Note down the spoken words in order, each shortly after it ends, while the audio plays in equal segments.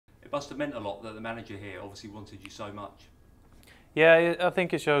must have meant a lot that the manager here obviously wanted you so much. Yeah, I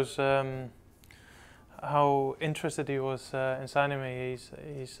think it shows how interested he was in signing me.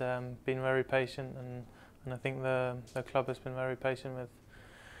 He's been very patient, and I think the club has been very patient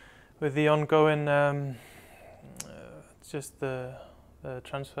with the ongoing just the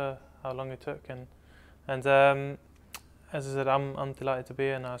transfer, how long it took, and as I said, I'm delighted to be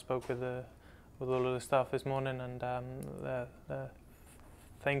here, and I spoke with all of the staff this morning, and they're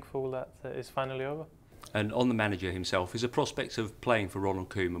thankful that it's finally over. And on the manager himself, is the prospect of playing for Ronald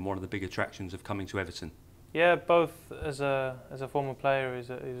Koeman one of the big attractions of coming to Everton? Yeah, both as a former player, he's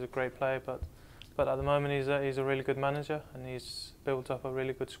a great player, but at the moment he's a really good manager, and he's built up a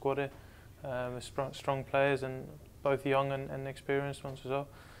really good squad here with strong players, and both young and experienced ones as well.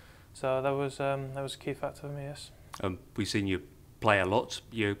 So that was a key factor for me. Yes. We've seen you play a lot.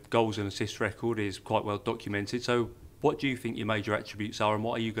 Your goals and assist record is quite well documented. So what do you think your major attributes are, and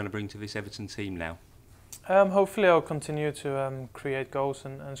what are you going to bring to this Everton team now? Hopefully I'll continue to create goals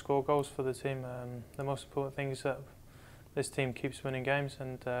and score goals for the team. The most important thing is that this team keeps winning games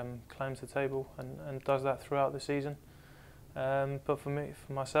and climbs the table and does that throughout the season. But for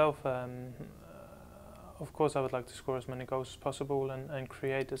myself, of course I would like to score as many goals as possible and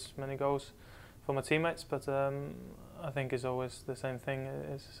create as many goals for my teammates, but I think it's always the same thing.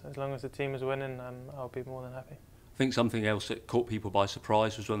 As long as the team is winning, I'll be more than happy. I think something else that caught people by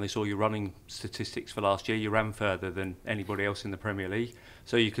surprise was when they saw your running statistics for last year. You ran further than anybody else in the Premier League.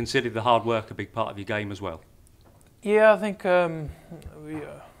 So you considered the hard work a big part of your game as well? Yeah, I think we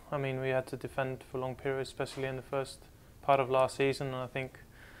had to defend for long periods, especially in the first part of last season, and I think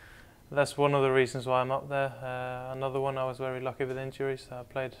that's one of the reasons why I'm up there. Another one, I was very lucky with injuries. I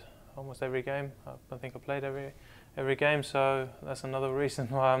played almost every game. I think I played every game, so that's another reason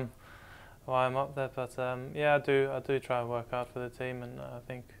why I'm up there. But yeah, I do try and work hard for the team, and I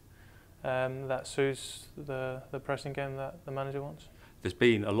think that suits the pressing game that the manager wants. There's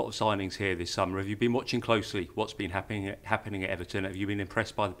been a lot of signings here this summer. Have you been watching closely what's been happening at Everton? Have you been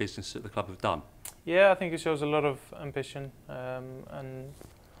impressed by the business that the club have done? Yeah, I think it shows a lot of ambition, and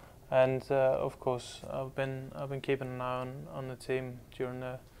of course I've been keeping an eye on the team during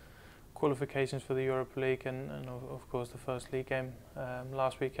the qualifications for the Europa League and of course the first league game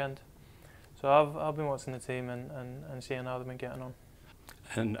last weekend. So I've been watching the team and seeing how they've been getting on.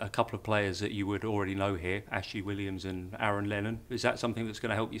 And a couple of players that you would already know here, Ashley Williams and Aaron Lennon, is that something that's going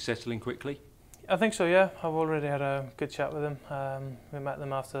to help you settle in quickly? I think so, yeah. I've already had a good chat with them. We met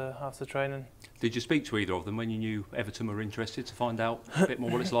them after training. Did you speak to either of them when you knew Everton were interested to find out a bit more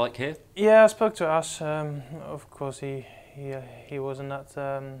what it's like here? Yeah, I spoke to Ash. Of course, he wasn't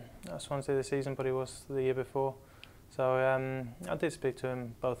at Swansea this season, but he was the year before. So I did speak to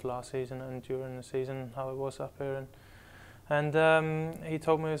him both last season and during the season, how it was up here, and he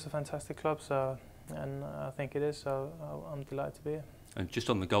told me it was a fantastic club. So, and I think it is. So I'm delighted to be here. And just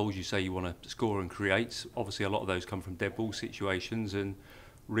on the goals, you say you want to score and create. Obviously, a lot of those come from dead ball situations, and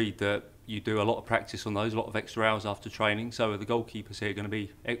read that you do a lot of practice on those, a lot of extra hours after training. So are the goalkeepers here going to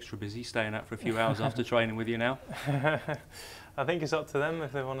be extra busy, staying out for a few hours after training with you now? I think it's up to them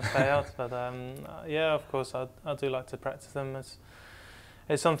if they want to stay out. But yeah, of course, I do like to practice them.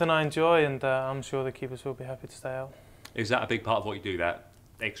 It's something I enjoy, and I'm sure the keepers will be happy to stay out. Is that a big part of what you do, that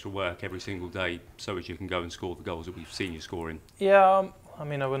extra work every single day, so as you can go and score the goals that we've seen you scoring? Yeah, I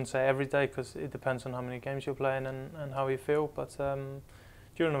mean, I wouldn't say every day, because it depends on how many games you're playing and how you feel. But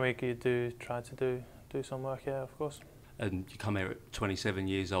during the week, you do try to do some work, yeah, of course. And you come here at 27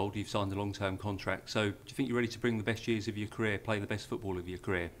 years old, you've signed a long-term contract, so do you think you're ready to bring the best years of your career, play the best football of your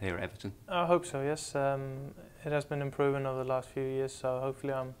career here at Everton? I hope so, yes. It has been improving over the last few years, so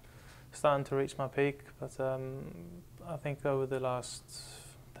hopefully I'm starting to reach my peak. But I think over the last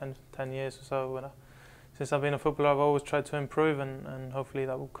 10 years or so, since I've been a footballer, I've always tried to improve, and hopefully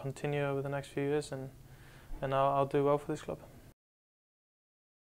that will continue over the next few years, and I'll do well for this club.